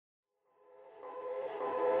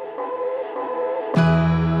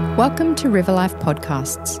Welcome to River Life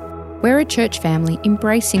Podcasts. We're a church family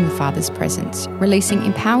embracing the Father's presence, releasing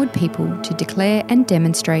empowered people to declare and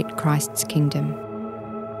demonstrate Christ's kingdom.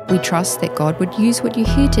 We trust that God would use what you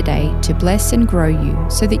hear today to bless and grow you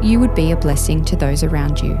so that you would be a blessing to those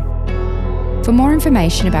around you. For more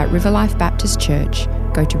information about River Life Baptist Church,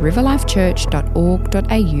 go to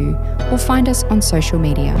riverlifechurch.org.au or find us on social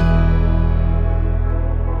media.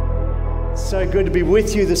 So good to be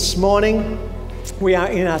with you this morning. We are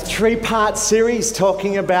in a three-part series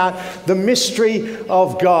talking about the mystery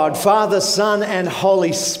of God, Father, Son, and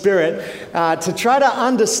Holy Spirit, to try to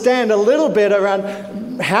understand a little bit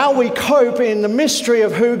around how we cope in the mystery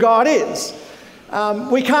of who God is.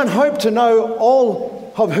 We can't hope to know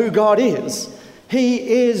all of who God is.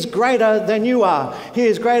 He is greater than you are. He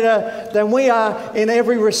is greater than we are in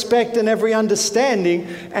every respect and every understanding.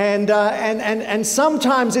 And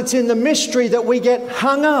sometimes it's in the mystery that we get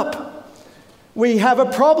hung up. We have a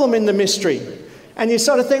problem in the mystery. And you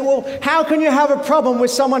sort of think, well, how can you have a problem with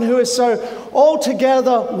someone who is so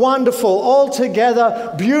altogether wonderful,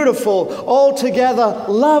 altogether beautiful, altogether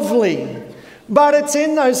lovely? But it's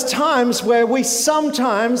in those times where we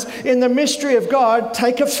sometimes, in the mystery of God,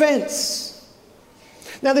 take offense.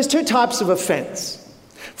 Now, there's two types of offense.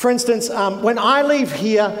 For instance, when I leave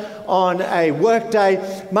here on a work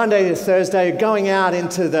day, Monday to Thursday, going out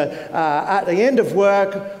into at the end of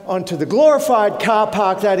work, onto the glorified car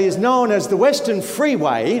park that is known as the Western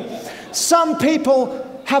Freeway, some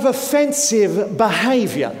people have offensive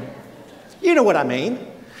behaviour. You know what I mean.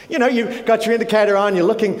 You know, you've got your indicator on, you're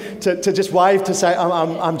looking to just wave to say,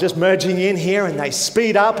 I'm just merging in here, and they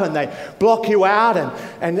speed up and they block you out,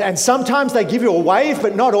 and sometimes they give you a wave,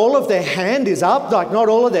 but not all of their hand is up, like not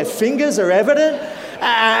all of their fingers are evident,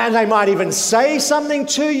 and they might even say something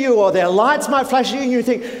to you, or their lights might flash at you, and you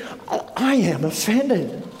think, I am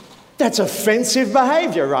offended. That's offensive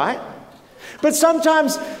behaviour, right? But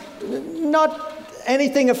sometimes not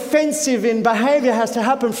anything offensive in behaviour has to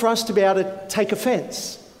happen for us to be able to take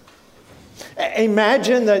offence.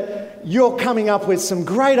 Imagine that you're coming up with some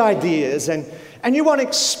great ideas and you want to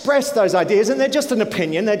express those ideas, and they're just an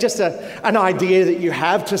opinion, they're just an idea that you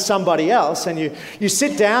have to somebody else, and you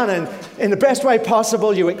sit down and in the best way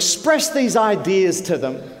possible you express these ideas to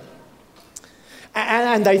them,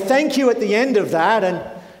 and they thank you at the end of that,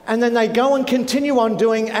 and then they go and continue on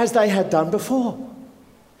doing as they had done before.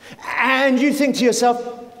 And you think to yourself,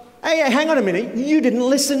 hey, hang on a minute, you didn't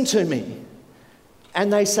listen to me.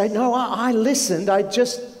 And they say, no, I listened, I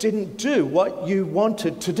just didn't do what you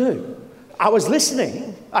wanted to do. I was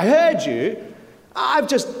listening, I heard you, I've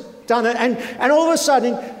just done it. And all of a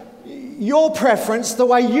sudden, your preference, the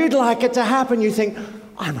way you'd like it to happen, you think,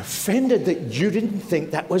 I'm offended that you didn't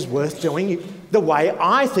think that was worth doing the way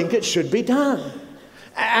I think it should be done.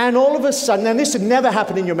 And all of a sudden, and this would never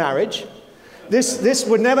happen in your marriage, this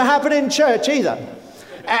would never happen in church either.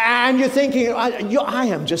 And you're thinking, I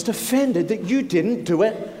am just offended that you didn't do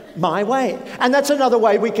it my way. And that's another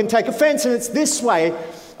way we can take offense. And it's this way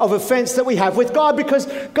of offense that we have with God, because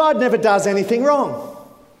God never does anything wrong.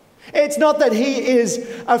 It's not that he is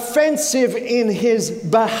offensive in his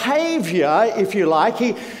behavior, if you like.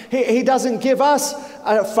 He doesn't give us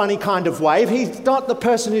a funny kind of wave. He's not the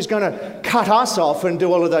person who's going to cut us off and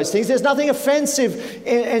do all of those things. There's nothing offensive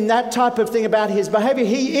in that type of thing about his behavior.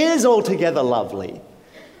 He is altogether lovely.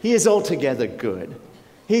 He is altogether good.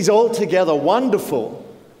 He's altogether wonderful.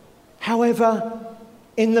 However,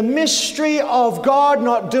 in the mystery of God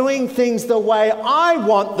not doing things the way I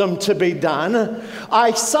want them to be done,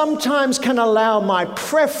 I sometimes can allow my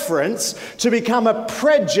preference to become a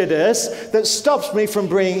prejudice that stops me from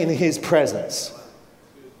being in his presence.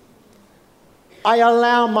 I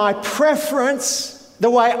allow my preference, the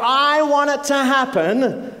way I want it to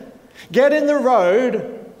happen, get in the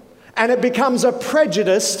road, and it becomes a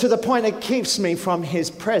prejudice to the point it keeps me from his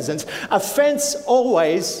presence. Offense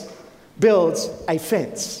always builds a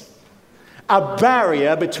fence, a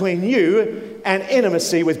barrier between you and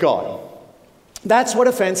intimacy with God. That's what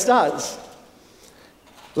offense does.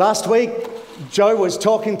 Last week, Joe was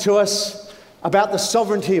talking to us about the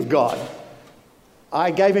sovereignty of God.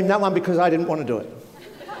 I gave him that one because I didn't want to do it.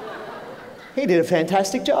 He did a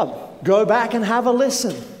fantastic job. Go back and have a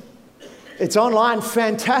listen. It's online,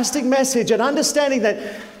 fantastic message, and understanding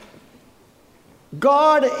that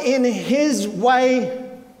God, in his way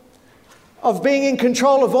of being in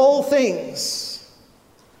control of all things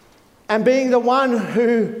and being the one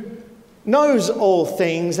who knows all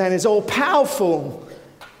things and is all powerful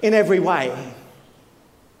in every way,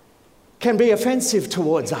 can be offensive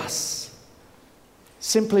towards us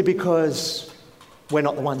simply because we're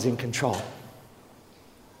not the ones in control.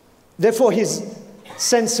 Therefore, his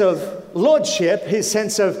sense of lordship, his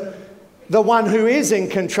sense of the one who is in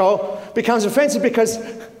control, becomes offensive because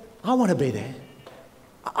I want to be there.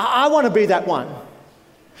 I want to be that one.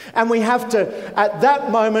 And we have to, at that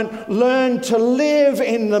moment, learn to live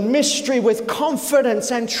in the mystery with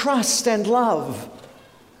confidence and trust and love.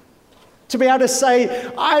 To be able to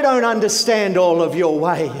say, I don't understand all of your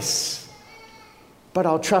ways, but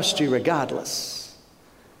I'll trust you regardless.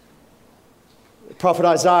 The prophet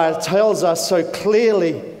Isaiah tells us so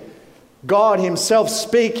clearly, God himself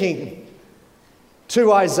speaking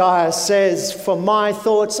to Isaiah says, for my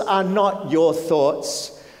thoughts are not your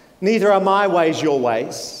thoughts, neither are my ways your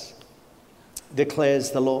ways,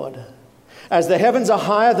 declares the Lord. As the heavens are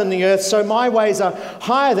higher than the earth, so my ways are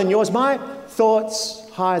higher than yours, my thoughts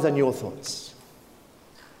higher than your thoughts.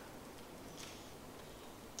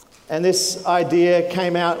 And this idea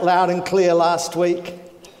came out loud and clear last week.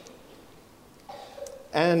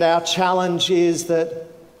 And our challenge is that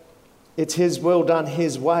it's his will done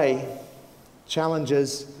his way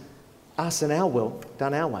challenges us and our will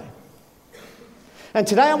done our way. And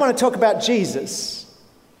today I want to talk about Jesus.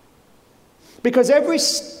 Because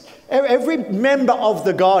every member of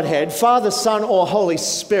the Godhead, Father, Son, or Holy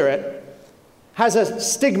Spirit, has a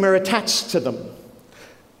stigma attached to them.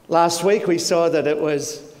 Last week we saw that it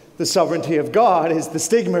was the sovereignty of God is the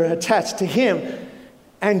stigma attached to him.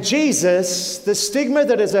 And Jesus, the stigma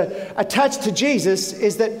that is attached to Jesus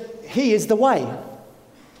is that he is the way.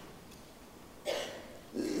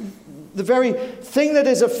 The very thing that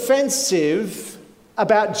is offensive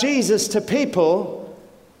about Jesus to people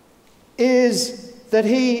is that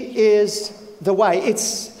he is the way.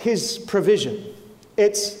 It's his provision.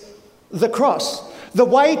 It's the cross. The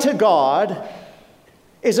way to God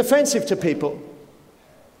is offensive to people.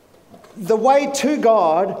 The way to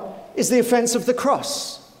God is the offense of the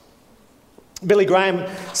cross. Billy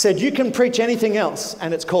Graham said, you can preach anything else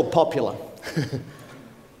and it's called popular.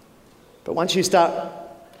 But once you start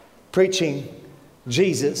preaching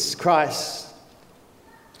Jesus Christ,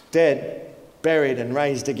 dead, buried and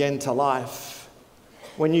raised again to life,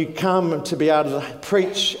 when you come to be able to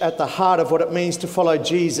preach at the heart of what it means to follow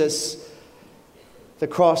Jesus, the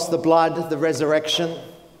cross, the blood, the resurrection,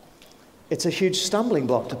 it's a huge stumbling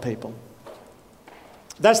block to people.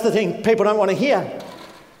 That's the thing people don't want to hear.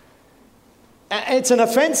 It's an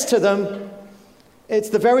offense to them. It's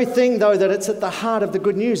the very thing, though, that it's at the heart of the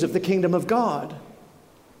good news of the kingdom of God.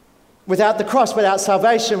 Without the cross, without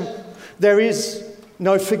salvation, there is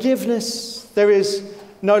no forgiveness. There is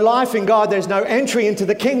no life in God. There's no entry into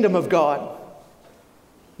the kingdom of God.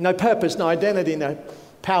 No purpose, no identity, no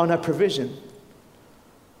power, no provision.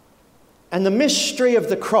 And the mystery of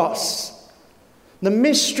the cross, the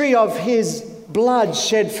mystery of his blood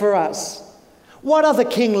shed for us. What other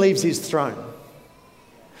king leaves his throne?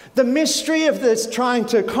 The mystery of this, trying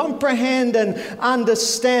to comprehend and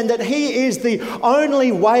understand that he is the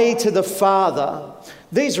only way to the Father.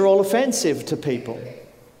 These are all offensive to people.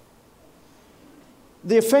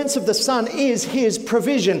 The offense of the Son is his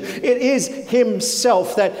provision. It is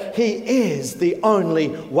himself, that he is the only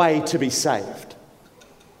way to be saved.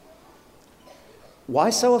 Why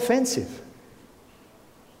so offensive?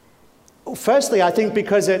 Well, firstly, I think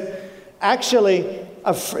because it actually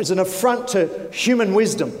is an affront to human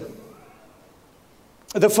wisdom.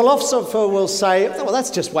 The philosopher will say, well, that's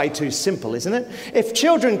just way too simple, isn't it? If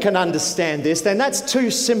children can understand this, then that's too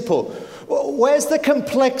simple. Where's the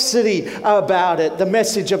complexity about it? The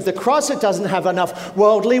message of the cross, it doesn't have enough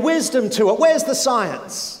worldly wisdom to it. Where's the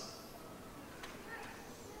science?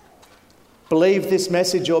 Believe this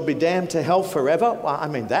message or be damned to hell forever? Well, I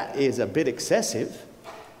mean, that is a bit excessive.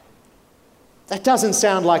 That doesn't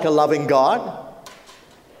sound like a loving God.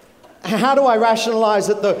 How do I rationalize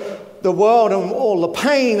that the world and all the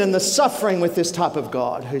pain and the suffering with this type of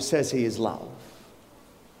God who says he is love?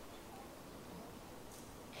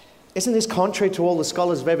 Isn't this contrary to all the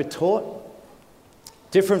scholars have ever taught?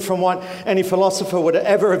 Different from what any philosopher would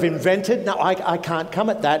ever have invented? No, I can't come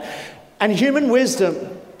at that. And human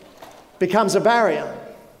wisdom becomes a barrier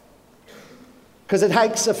because it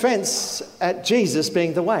takes offense at Jesus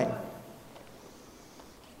being the way.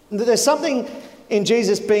 There's something in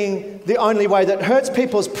Jesus being the only way that hurts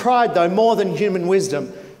people's pride, though, more than human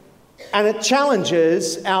wisdom. And it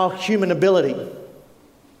challenges our human ability.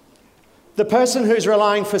 The person who's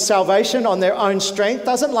relying for salvation on their own strength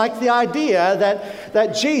doesn't like the idea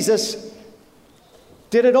that Jesus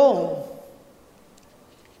did it all.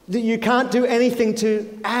 That you can't do anything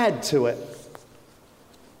to add to it.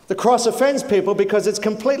 The cross offends people because it's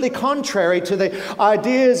completely contrary to the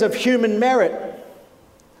ideas of human merit.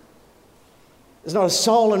 There's not a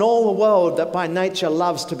soul in all the world that by nature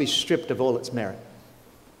loves to be stripped of all its merit.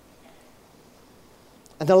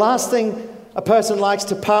 And the last thing a person likes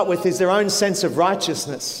to part with is their own sense of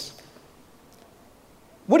righteousness.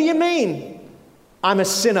 What do you mean, I'm a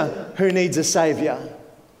sinner who needs a saviour?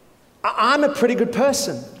 I'm a pretty good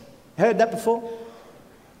person. Heard that before?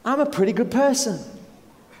 I'm a pretty good person.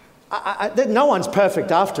 No one's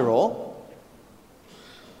perfect after all.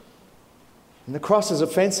 And the cross is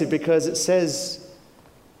offensive because it says,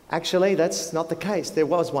 actually, that's not the case. There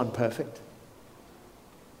was one perfect.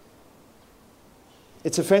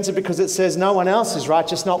 It's offensive because it says no one else is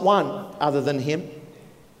righteous, not one other than him.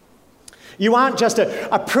 You aren't just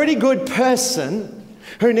a pretty good person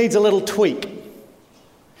who needs a little tweak.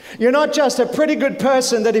 You're not just a pretty good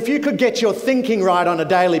person that if you could get your thinking right on a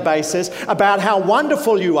daily basis about how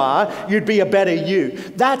wonderful you are, you'd be a better you.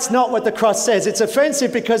 That's not what the cross says. It's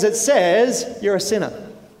offensive because it says you're a sinner.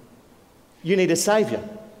 You need a saviour.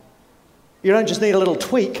 You don't just need a little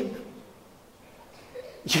tweak.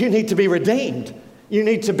 You need to be redeemed. You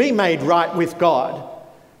need to be made right with God.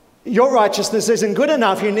 Your righteousness isn't good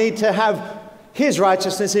enough. You need to have his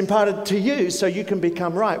righteousness imparted to you so you can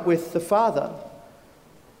become right with the Father.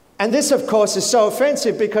 And this, of course, is so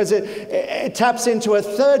offensive because it taps into a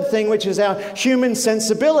third thing, which is our human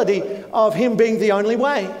sensibility of him being the only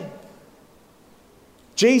way.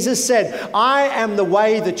 Jesus said, I am the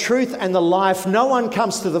way, the truth, and the life. No one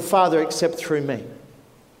comes to the Father except through me.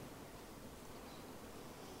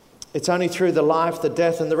 It's only through the life, the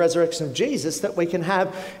death, and the resurrection of Jesus that we can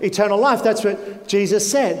have eternal life. That's what Jesus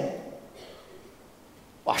said.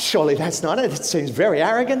 Oh, surely that's not it. It seems very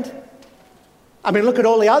arrogant. I mean, look at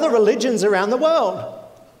all the other religions around the world.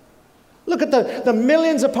 Look at the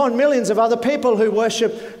millions upon millions of other people who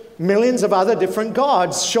worship millions of other different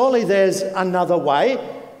gods. Surely there's another way.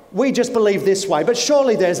 We just believe this way, but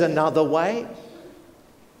surely there's another way.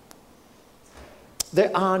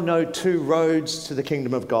 There are no two roads to the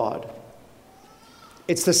kingdom of God.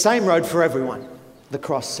 It's the same road for everyone, the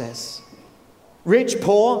cross says. Rich,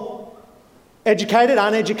 poor, educated,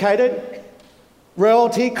 uneducated,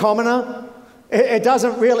 royalty, commoner. It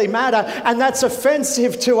doesn't really matter. And that's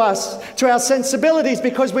offensive to us, to our sensibilities,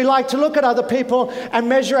 because we like to look at other people and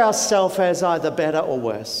measure ourselves as either better or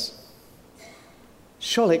worse.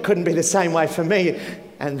 Surely it couldn't be the same way for me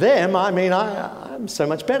and them. I mean, I'm so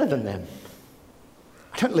much better than them.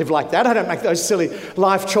 I don't live like that. I don't make those silly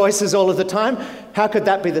life choices all of the time. How could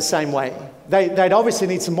that be the same way? They'd obviously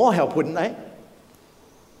need some more help, wouldn't they?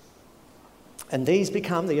 And these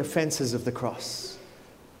become the offences of the cross.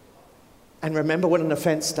 And remember what an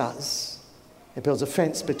offence does. It builds a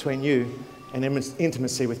fence between you and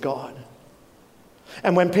intimacy with God.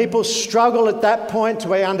 And when people struggle at that point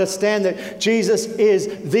to understand that Jesus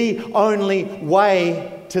is the only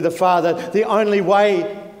way to the Father, the only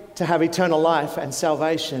way to have eternal life and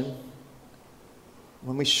salvation,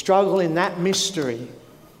 when we struggle in that mystery,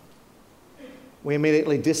 we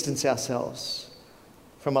immediately distance ourselves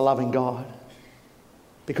from a loving God.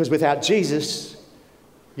 Because without Jesus,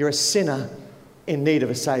 you're a sinner in need of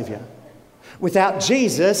a saviour. Without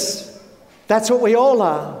Jesus, that's what we all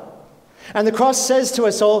are. And the cross says to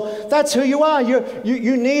us all, that's who you are.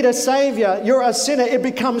 You need a saviour. You're a sinner. It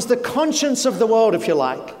becomes the conscience of the world, if you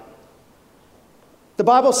like. The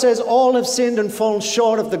Bible says all have sinned and fallen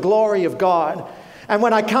short of the glory of God. And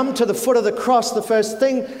when I come to the foot of the cross, the first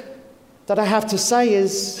thing that I have to say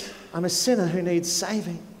is, I'm a sinner who needs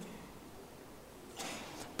saving.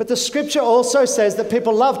 But the scripture also says that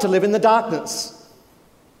people love to live in the darkness.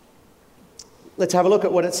 Let's have a look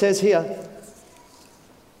at what it says here.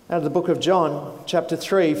 Out of the book of John, chapter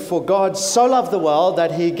 3. For God so loved the world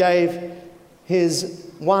that he gave his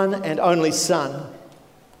one and only Son,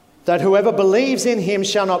 that whoever believes in him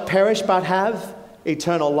shall not perish but have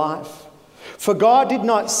eternal life. For God did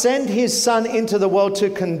not send his Son into the world to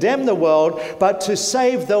condemn the world, but to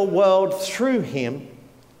save the world through him.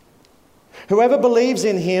 Whoever believes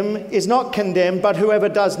in him is not condemned, but whoever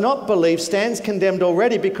does not believe stands condemned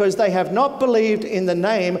already, because they have not believed in the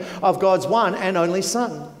name of God's one and only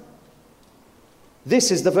Son.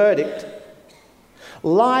 This is the verdict.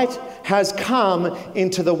 Light has come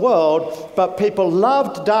into the world, but people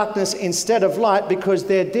loved darkness instead of light because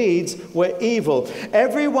their deeds were evil.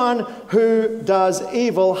 Everyone who does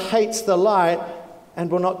evil hates the light and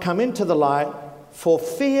will not come into the light for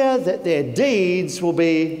fear that their deeds will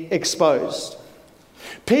be exposed.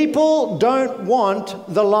 People don't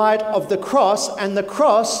want the light of the cross, and the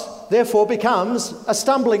cross therefore becomes a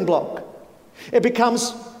stumbling block. It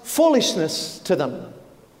becomes foolishness to them.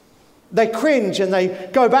 They cringe and they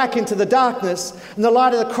go back into the darkness. And the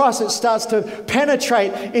light of the cross, it starts to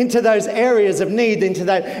penetrate into those areas of need, into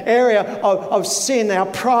that area of sin, our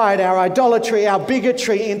pride, our idolatry, our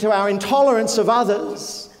bigotry, into our intolerance of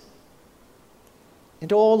others,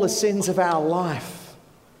 into all the sins of our life.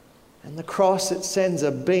 And the cross, it sends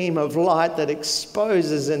a beam of light that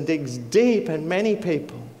exposes and digs deep, and many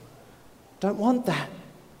people don't want that.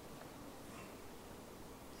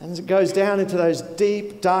 And as it goes down into those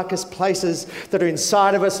deep, darkest places that are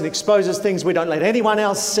inside of us and exposes things we don't let anyone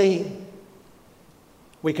else see,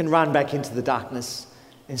 we can run back into the darkness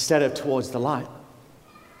instead of towards the light.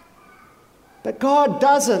 But God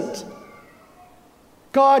doesn't.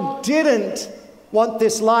 God didn't want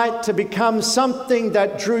this light to become something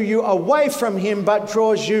that drew you away from Him but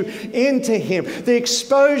draws you into Him. The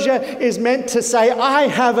exposure is meant to say, I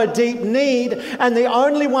have a deep need, and the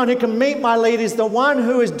only one who can meet my need is the one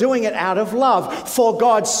who is doing it out of love. For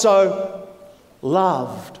God so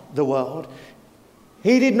loved the world.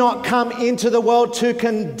 He did not come into the world to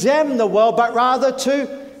condemn the world, but rather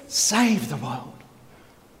to save the world.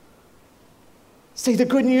 See, the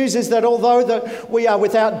good news is that although we are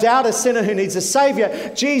without doubt a sinner who needs a Saviour,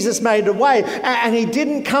 Jesus made a way, and He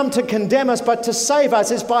didn't come to condemn us but to save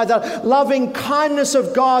us. It's by the loving kindness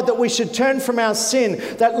of God that we should turn from our sin.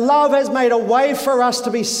 That love has made a way for us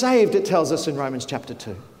to be saved, it tells us in Romans chapter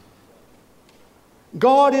 2.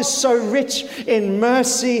 God is so rich in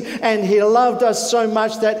mercy, and He loved us so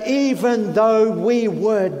much that even though we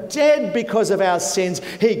were dead because of our sins,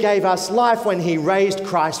 He gave us life when He raised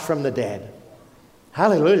Christ from the dead.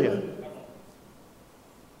 Hallelujah.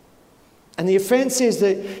 And the offense is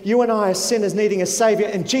that you and I are sinners needing a Saviour,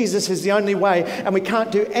 and Jesus is the only way, and we can't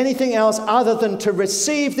do anything else other than to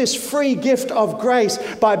receive this free gift of grace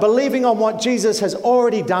by believing on what Jesus has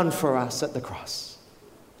already done for us at the cross.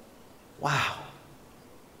 Wow.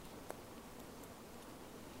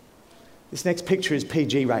 This next picture is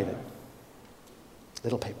PG rated.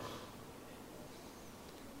 Little people.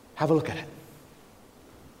 Have a look at it.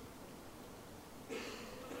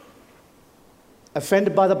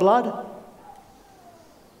 Offended by the blood?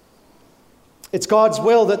 It's God's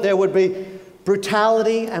will that there would be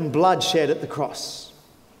brutality and bloodshed at the cross.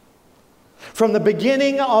 From the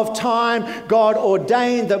beginning of time, God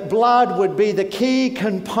ordained that blood would be the key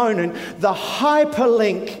component, the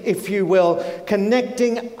hyperlink, if you will,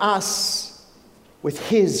 connecting us with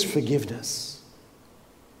His forgiveness.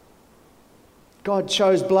 God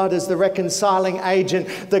chose blood as the reconciling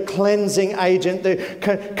agent, the cleansing agent,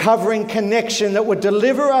 the covering connection that would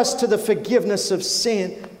deliver us to the forgiveness of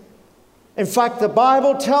sin. In fact, the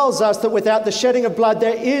Bible tells us that without the shedding of blood,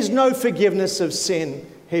 there is no forgiveness of sin.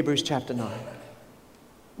 Hebrews chapter 9.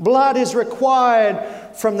 Blood is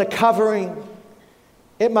required from the covering.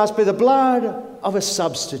 It must be the blood of a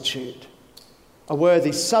substitute. A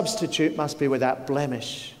worthy substitute must be without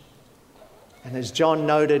blemish. And as John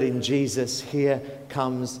noted in Jesus, here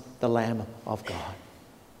comes the Lamb of God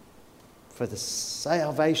for the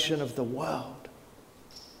salvation of the world.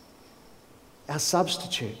 Our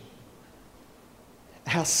substitute,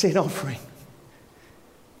 our sin offering,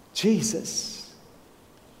 Jesus,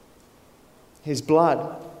 His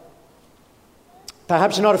blood.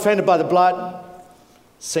 Perhaps you're not offended by the blood,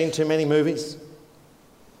 seen too many movies.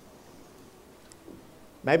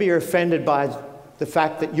 Maybe you're offended by the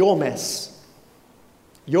fact that your mess,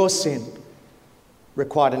 your sin,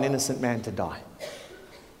 required an innocent man to die.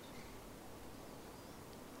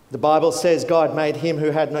 The Bible says God made Him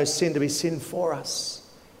who had no sin to be sin for us,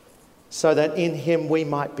 so that in Him we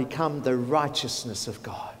might become the righteousness of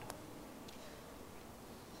God.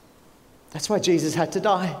 That's why Jesus had to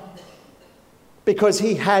die. Because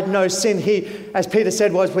He had no sin. He, as Peter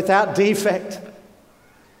said, was without defect.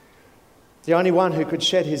 The only one who could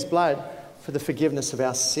shed His blood for the forgiveness of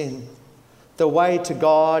our sin. The way to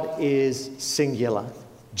God is singular.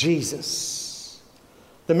 Jesus.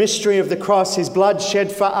 The mystery of the cross, His blood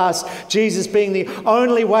shed for us. Jesus being the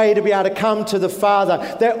only way to be able to come to the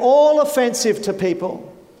Father. They're all offensive to people.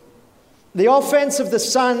 The offense of the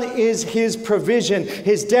Son is His provision.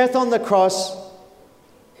 His death on the cross,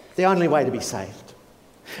 the only way to be saved.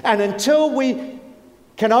 And until we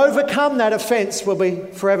can overcome that offense, we'll be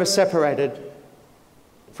forever separated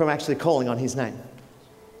from actually calling on His name.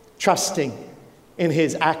 Trusting in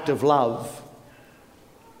His act of love.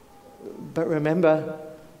 But remember,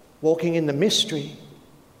 walking in the mystery,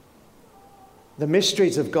 the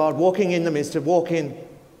mysteries of God, walking in them is to walk in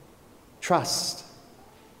trust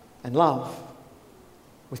and love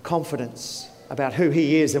with confidence about who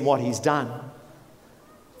He is and what He's done.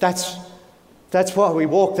 That's why we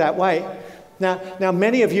walk that way. Now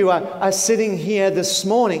many of you are sitting here this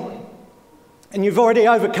morning And you've already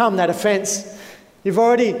overcome that offense. You've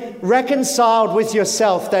already reconciled with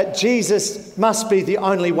yourself that Jesus must be the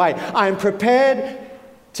only way. I am prepared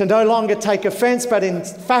to no longer take offense, but in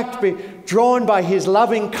fact be drawn by his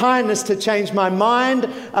loving kindness to change my mind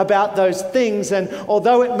about those things. And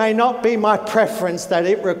although it may not be my preference that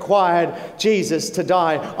it required Jesus to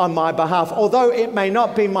die on my behalf, although it may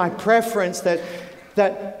not be my preference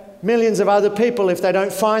that millions of other people, if they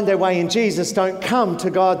don't find their way in Jesus, don't come to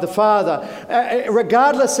God the Father.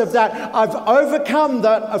 Regardless of that, I've overcome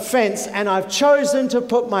that offense and I've chosen to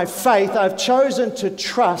put my faith, I've chosen to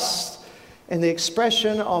trust in the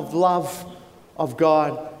expression of love of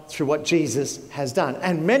God through what Jesus has done.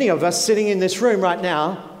 And many of us sitting in this room right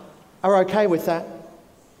now are okay with that.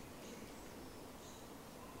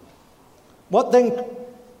 What then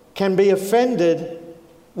can we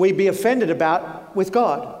be offended about with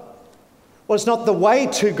God? Well, it's not the way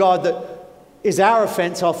to God that is our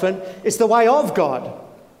offense often. It's the way of God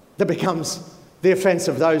that becomes the offense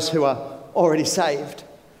of those who are already saved.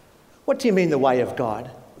 What do you mean the way of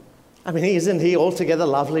God? I mean, isn't he altogether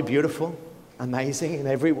lovely, beautiful, amazing in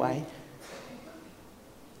every way?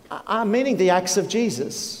 I'm meaning the acts of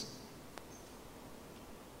Jesus.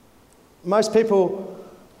 Most people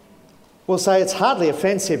will say it's hardly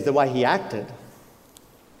offensive the way he acted.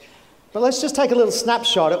 But let's just take a little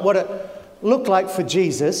snapshot at what it looked like for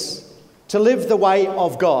Jesus to live the way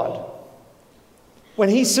of God when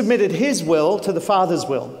he submitted his will to the Father's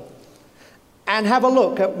will, and have a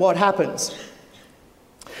look at what happens.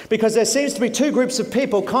 Because there seems to be two groups of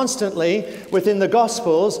people constantly within the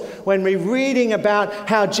Gospels when we're reading about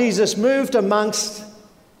how Jesus moved amongst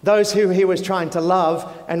those who he was trying to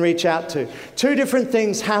love and reach out to. Two different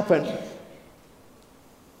things happen.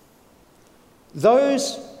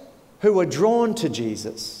 Those who were drawn to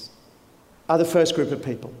Jesus are the first group of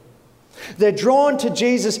people. They're drawn to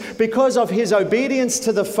Jesus because of his obedience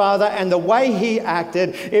to the Father and the way he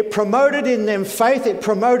acted. It promoted in them faith, it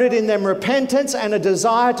promoted in them repentance and a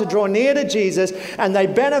desire to draw near to Jesus, and they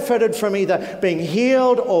benefited from either being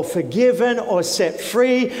healed or forgiven or set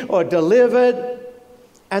free or delivered.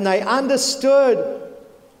 And they understood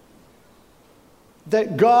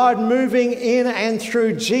that God moving in and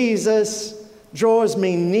through Jesus draws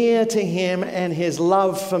me near to him and his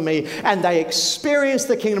love for me. And they experienced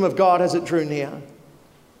the kingdom of God as it drew near.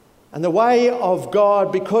 And the way of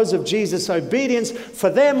God, because of Jesus' obedience, for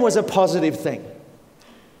them was a positive thing.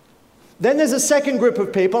 Then there's a second group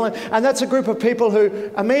of people, and that's a group of people who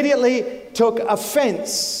immediately took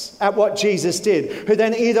offense at what Jesus did, who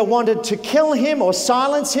then either wanted to kill him or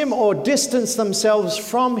silence him or distance themselves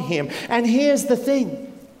from him. And here's the thing.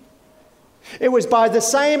 It was by the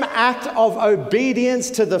same act of obedience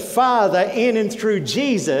to the Father in and through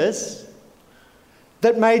Jesus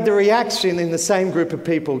that made the reaction in the same group of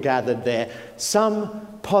people gathered there. Some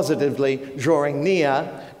positively drawing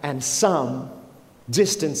near and some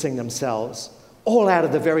distancing themselves, all out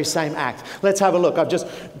of the very same act. Let's have a look. I've just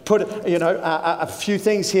put a few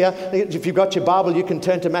things here. If you've got your Bible, you can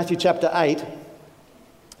turn to Matthew chapter 8.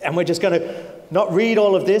 And we're just going to not read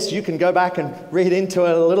all of this. You can go back and read into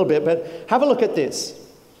it a little bit, but have a look at this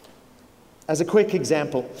as a quick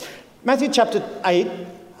example. Matthew chapter 8,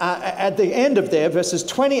 at the end of there, verses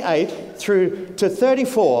 28 through to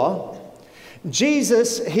 34,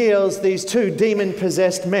 Jesus heals these two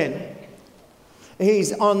demon-possessed men.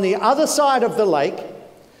 He's on the other side of the lake,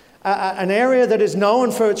 an area that is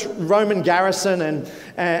known for its Roman garrison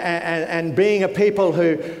and being a people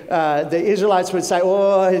who the Israelites would say,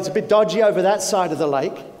 oh, it's a bit dodgy over that side of the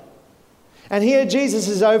lake. And here Jesus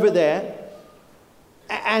is over there.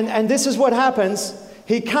 And this is what happens.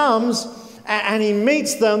 He comes and he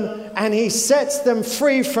meets them and he sets them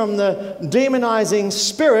free from the demonizing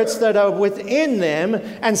spirits that are within them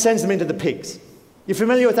and sends them into the pigs. You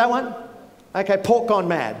familiar with that one? Okay, pork gone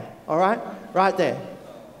mad. All right? Right there.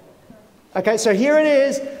 Okay, so here it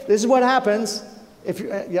is. This is what happens.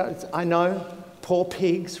 I know, poor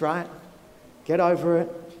pigs, right? Get over it.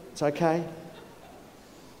 It's okay.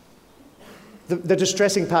 The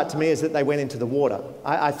distressing part to me is that they went into the water.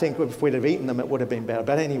 I think if we'd have eaten them, it would have been better.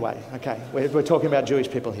 But anyway, okay, we're talking about Jewish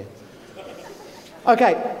people here.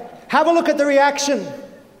 Okay, have a look at the reaction.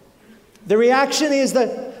 The reaction is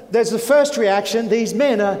that there's the first reaction. These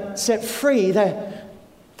men are set free. They're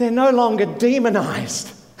no longer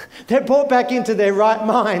demonized. They're brought back into their right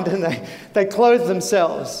mind and they clothe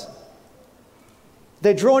themselves.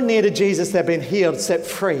 They're drawn near to Jesus. They've been healed, set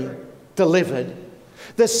free, delivered.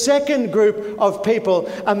 The second group of people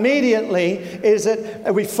immediately is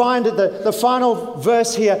that we find at the final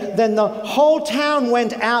verse here, then the whole town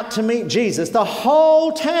went out to meet Jesus. The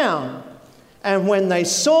whole town. And when they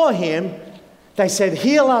saw him, They said,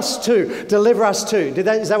 heal us too, deliver us too.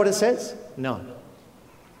 Is that what it says? No.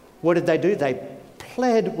 What did they do? They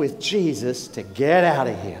pled with Jesus to get out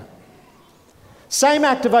of here. Same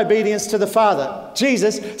act of obedience to the Father.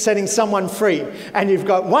 Jesus setting someone free. And you've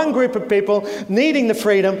got one group of people needing the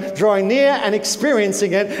freedom, drawing near and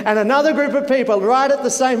experiencing it, and another group of people right at the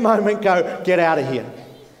same moment go, get out of here.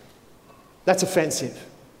 That's offensive,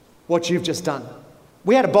 what you've just done.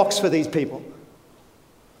 We had a box for these people.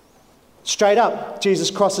 Straight up,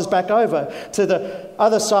 Jesus crosses back over to the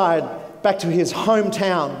other side, back to his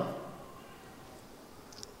hometown.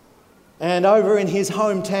 And over in his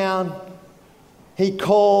hometown, he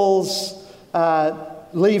calls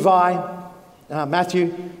Levi,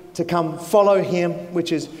 Matthew, to come follow him,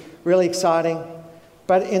 which is really exciting.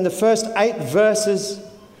 But in the first 8 verses,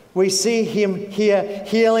 we see him here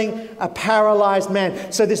healing a paralyzed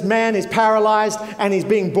man. So this man is paralyzed and he's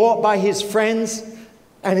being brought by his friends,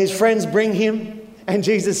 and his friends bring him. And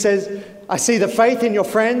Jesus says, I see the faith in your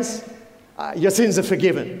friends. Your sins are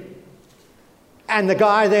forgiven. And the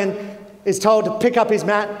guy then is told to pick up his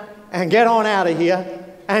mat and get on out of here,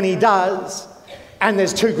 and he does. And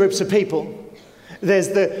there's 2 groups of people. There's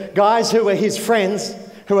the guys who are his friends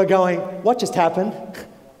who are going, what just happened?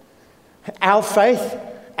 Our faith,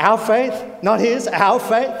 not his, our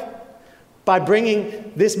faith, by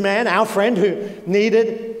bringing this man, our friend who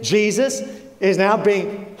needed Jesus, is now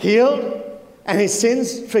being healed and his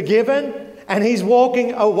sins forgiven, and he's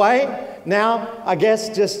walking away. Now, I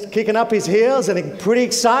guess, just kicking up his heels and pretty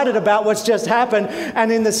excited about what's just happened.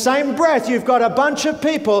 And in the same breath, you've got a bunch of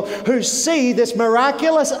people who see this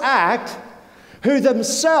miraculous act, who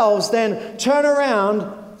themselves then turn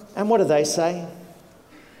around, and what do they say?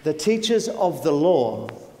 The teachers of the law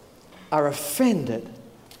are offended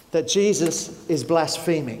that Jesus is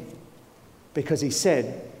blaspheming because he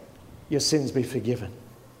said, your sins be forgiven.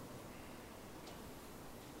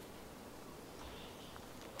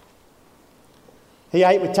 He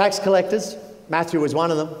ate with tax collectors. Matthew was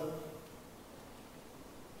one of them.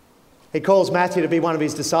 He calls Matthew to be one of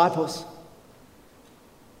his disciples.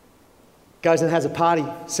 Goes and has a party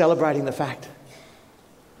celebrating the fact.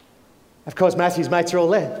 Of course, Matthew's mates are all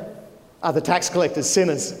there. Other tax collectors,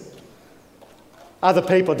 sinners. Other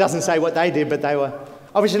people, doesn't say what they did, but they were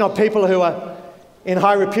obviously not people who are in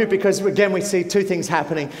high repute, because again we see 2 things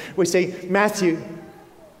happening. We see Matthew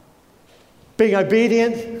being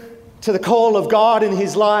obedient to the call of God in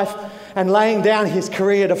his life and laying down his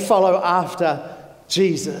career to follow after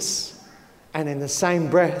Jesus. And in the same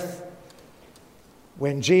breath,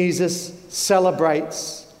 when Jesus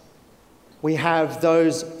celebrates, we have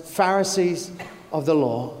those Pharisees of the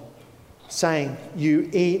law saying, you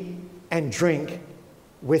eat and drink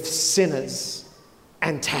with sinners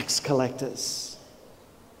and tax collectors.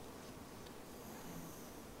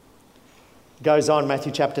 Goes on,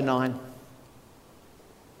 Matthew chapter 9.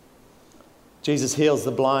 Jesus heals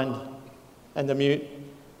the blind and the mute.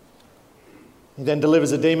 He then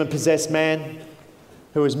delivers a demon-possessed man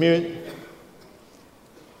who is mute. And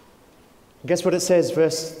guess what it says,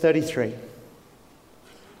 verse 33?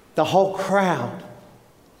 The whole crowd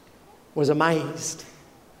was amazed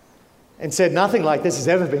and said, nothing like this has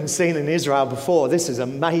ever been seen in Israel before. This is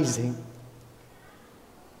amazing.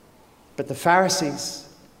 But the Pharisees,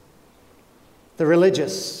 the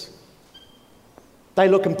religious, they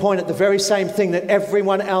look and point at the very same thing that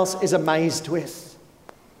everyone else is amazed with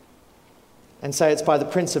and say it's by the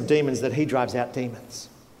prince of demons that he drives out demons.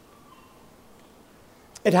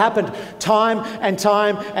 It happened time and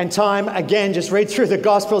time and time again. Just read through the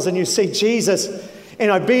Gospels and you see Jesus in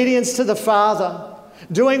obedience to the Father,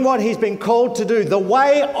 doing what he's been called to do. The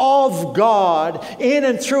way of God in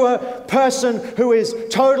and through a person who is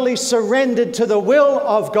totally surrendered to the will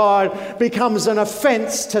of God becomes an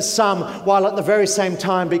offense to some, while at the very same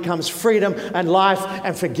time becomes freedom and life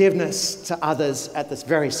and forgiveness to others at this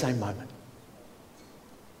very same moment.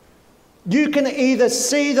 You can either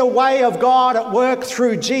see the way of God at work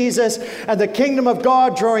through Jesus and the kingdom of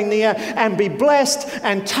God drawing near and be blessed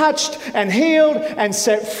and touched and healed and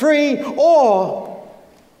set free, or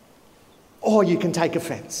you can take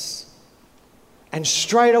offense. And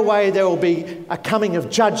straight away there will be a coming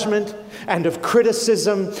of judgment and of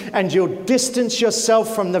criticism, and you'll distance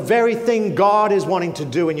yourself from the very thing God is wanting to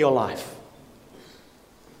do in your life.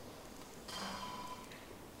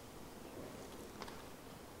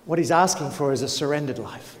 What he's asking for is a surrendered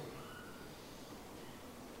life.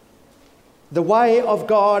 The way of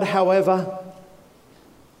God, however,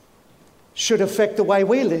 should affect the way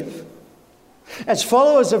we live. As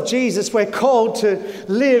followers of Jesus, we're called to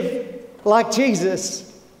live like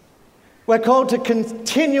Jesus. We're called to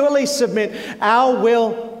continually submit our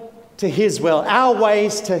will to his will, our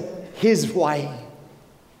ways to his way.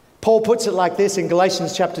 Paul puts it like this in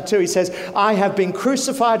Galatians chapter 2. He says, I have been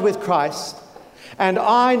crucified with Christ, and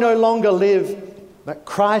I no longer live, but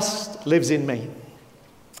Christ lives in me.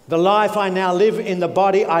 The life I now live in the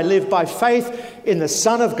body, I live by faith in the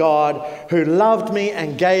Son of God who loved me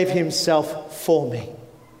and gave himself for me.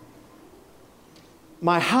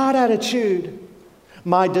 My heart attitude,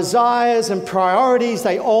 my desires and priorities,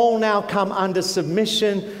 they all now come under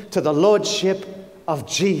submission to the lordship of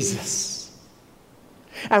Jesus.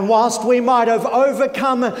 And whilst we might have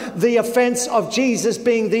overcome the offence of Jesus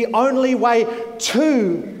being the only way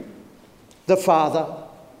to the Father,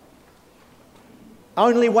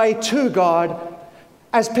 only way to God,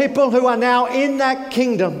 as people who are now in that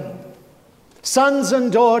kingdom, sons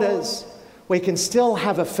and daughters, we can still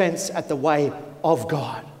have offence at the way of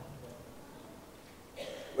God.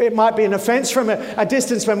 It might be an offence from a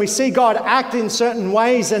distance when we see God act in certain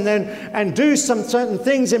ways and do some certain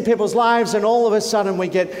things in people's lives, and all of a sudden we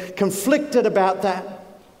get conflicted about that.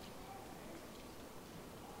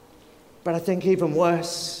 But I think even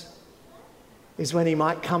worse is when he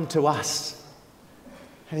might come to us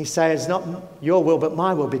and he says, not your will but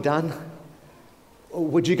my will be done.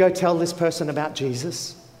 Would you go tell this person about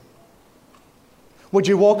Jesus? Would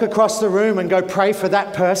you walk across the room and go pray for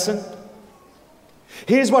that person?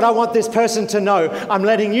 Here's what I want this person to know. I'm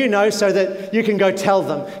letting you know so that you can go tell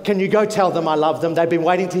them. Can you go tell them I love them? They've been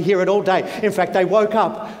waiting to hear it all day. In fact, they woke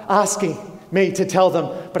up asking me to tell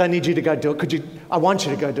them, but I need you to go do it. I want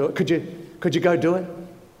you to go do it. Could you go do it?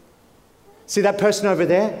 See that person over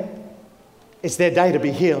there? It's their day to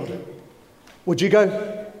be healed. Would you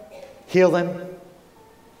go heal them?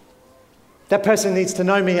 That person needs to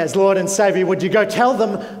know me as Lord and Saviour. Would you go tell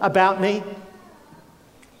them about me?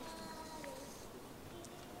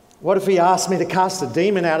 What if he asked me to cast a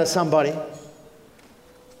demon out of somebody?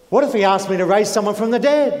 What if he asked me to raise someone from the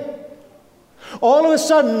dead? All of a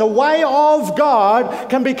sudden, the way of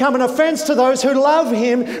God can become an offence to those who love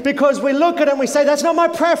him, because we look at it and we say, that's not my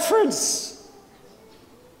preference.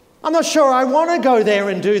 I'm not sure I want to go there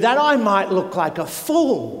and do that. I might look like a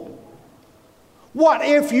fool. What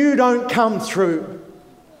if you don't come through?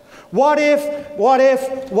 What if,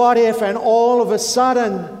 and all of a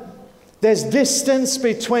sudden, there's distance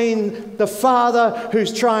between the father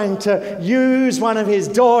who's trying to use one of his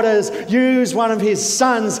daughters, use one of his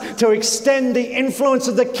sons to extend the influence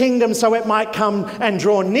of the kingdom so it might come and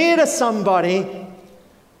draw near to somebody.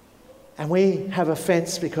 And we have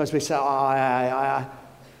offence because we say, I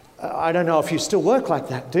don't know if you still work like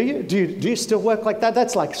that. Do you? Do you still work like that?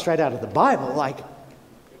 That's like straight out of the Bible. Like,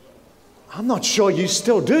 I'm not sure you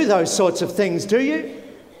still do those sorts of things, do you?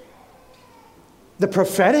 The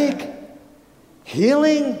prophetic,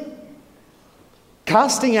 healing,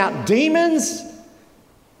 casting out demons.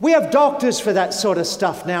 We have doctors for that sort of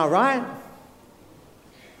stuff now, right?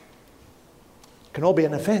 It can all be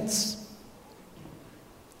an offence.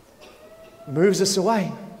 Moves us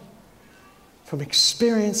away from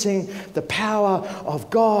experiencing the power of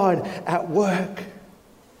God at work.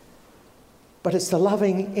 But it's the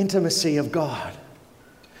loving intimacy of God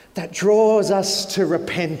that draws us to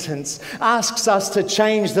repentance, asks us to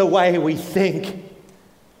change the way we think,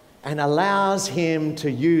 and allows him to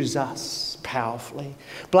use us powerfully.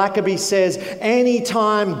 Blackaby says,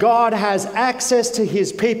 anytime God has access to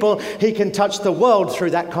his people, he can touch the world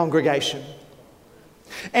through that congregation.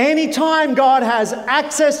 Anytime God has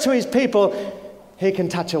access to his people, he can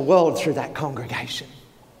touch a world through that congregation.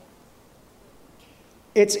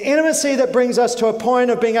 It's intimacy that brings us to a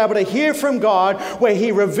point of being able to hear from God, where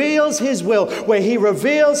he reveals his will, where he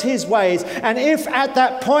reveals his ways. And if at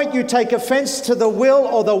that point you take offense to the will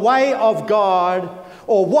or the way of God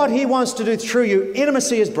or what he wants to do through you,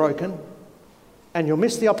 intimacy is broken and you'll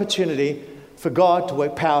miss the opportunity for God to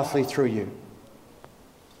work powerfully through you.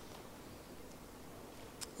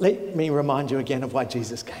 Let me remind you again of why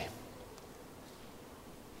Jesus came.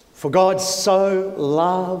 For God so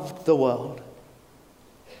loved the world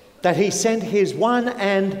that he sent his one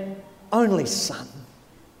and only Son,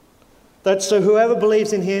 that so whoever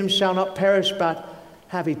believes in him shall not perish but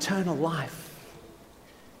have eternal life.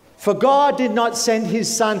 For God did not send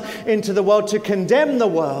his Son into the world to condemn the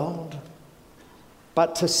world,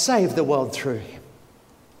 but to save the world through him.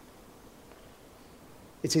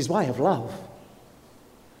 It's his way of love.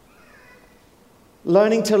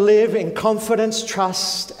 Learning to live in confidence,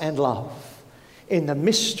 trust, and love in the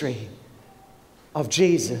mystery of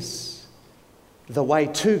Jesus, the way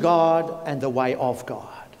to God and the way of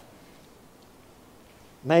God.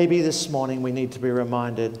 Maybe this morning we need to be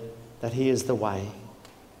reminded that he is the way.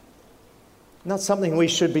 Not something we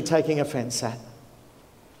should be taking offense at.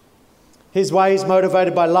 His ways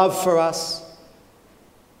motivated by love for us.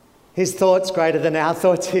 His thoughts greater than our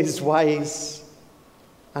thoughts. His ways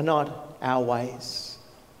are not our ways.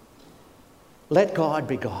 Let God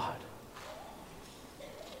be God.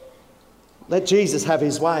 Let Jesus have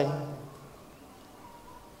his way.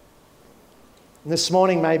 And this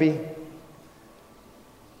morning maybe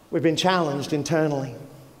we've been challenged internally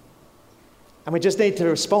and we just need to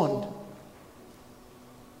respond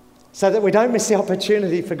so that we don't miss the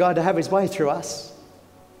opportunity for God to have his way through us.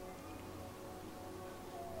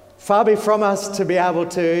 Far be from us to be able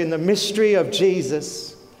to, in the mystery of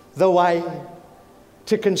Jesus, the way,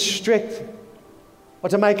 to constrict or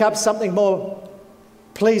to make up something more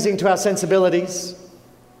pleasing to our sensibilities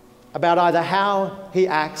about either how he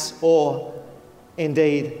acts or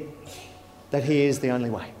indeed that he is the only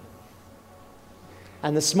way.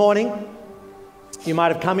 And this morning, you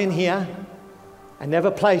might have come in here and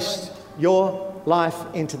never placed your life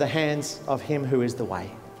into the hands of him who is the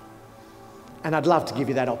way. And I'd love to give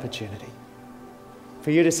you that opportunity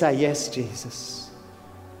for you to say, yes, Jesus.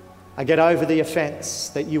 I get over the offense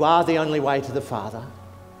that you are the only way to the Father.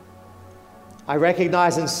 I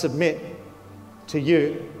recognize and submit to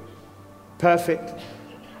you, perfect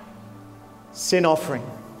sin offering.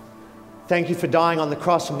 Thank you for dying on the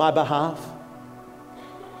cross on my behalf.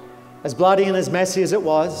 As bloody and as messy as it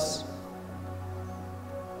was,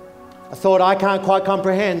 a thought I can't quite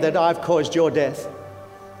comprehend that I've caused your death.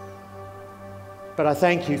 But I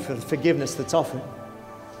thank you for the forgiveness that's offered.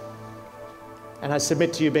 And I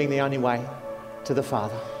submit to you being the only way to the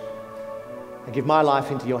Father. I give my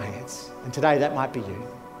life into your hands. And today that might be you.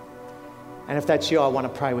 And if that's you, I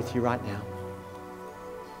want to pray with you right now.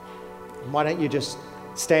 And why don't you just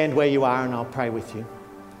stand where you are and I'll pray with you.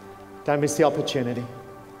 Don't miss the opportunity.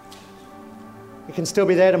 It can still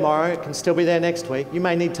be there tomorrow. It can still be there next week. You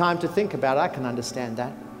may need time to think about it. I can understand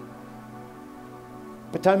that.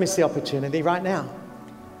 But don't miss the opportunity right now.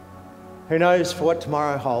 Who knows for what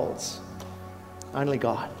tomorrow holds? Only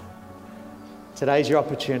God. Today's your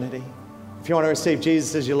opportunity. If you want to receive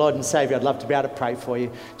Jesus as your Lord and Saviour, I'd love to be able to pray for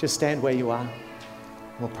you. Just stand where you are.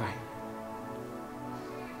 We'll pray.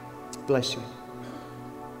 Bless you.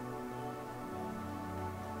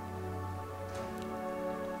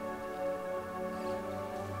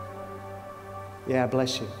 Yeah,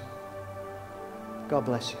 bless you. God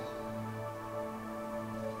bless you.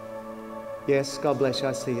 Yes, God bless you.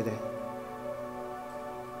 I see you there.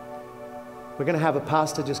 We're going to have a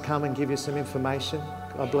pastor just come and give you some information.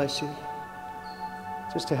 God bless you.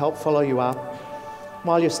 Just to help follow you up.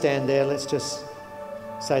 While you stand there, let's just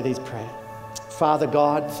say these prayers. Father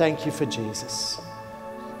God, thank you for Jesus.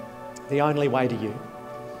 The only way to you.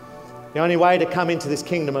 The only way to come into this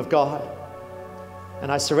kingdom of God.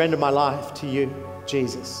 And I surrender my life to you,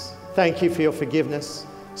 Jesus. Thank you for your forgiveness,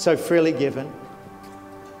 so freely given,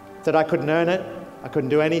 that I couldn't earn it, I couldn't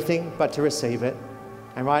do anything but to receive it.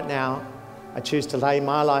 And right now, I choose to lay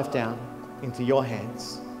my life down into your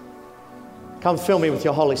hands. Come fill me with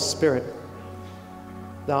your Holy Spirit,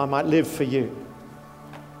 that I might live for you.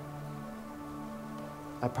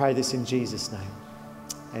 I pray this in Jesus' name.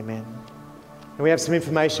 Amen. And we have some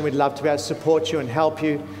information we'd love to be able to support you and help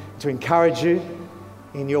you, to encourage you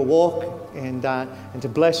in your walk and to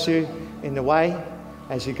bless you in the way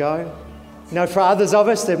as you go. You know, for others of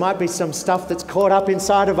us, there might be some stuff that's caught up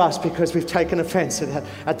inside of us because we've taken offense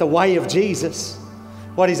at the way of Jesus.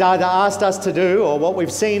 What he's either asked us to do or what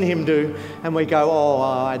we've seen him do, and we go, oh,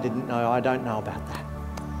 I didn't know, I don't know about that.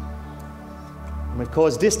 And we've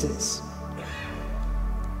caused distance.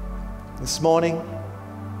 This morning,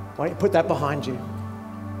 why don't you put that behind you?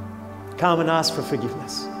 Come and ask for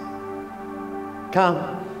forgiveness.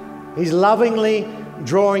 Come. He's lovingly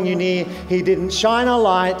drawing you near. He didn't shine a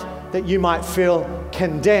light that you might feel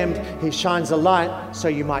condemned. He shines a light so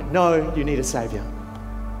you might know you need a Saviour.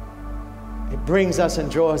 It brings us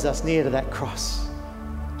and draws us near to that cross,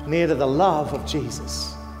 near to the love of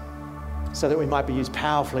Jesus, so that we might be used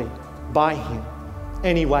powerfully by him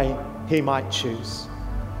any way he might choose.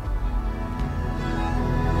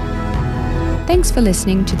 Thanks for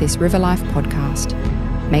listening to this River Life podcast.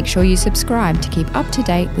 Make sure you subscribe to keep up to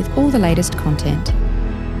date with all the latest content.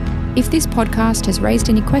 If this podcast has raised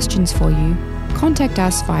any questions for you, contact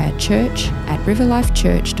us via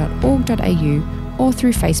church@riverlifechurch.org.au or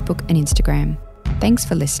through Facebook and Instagram. Thanks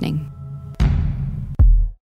for listening.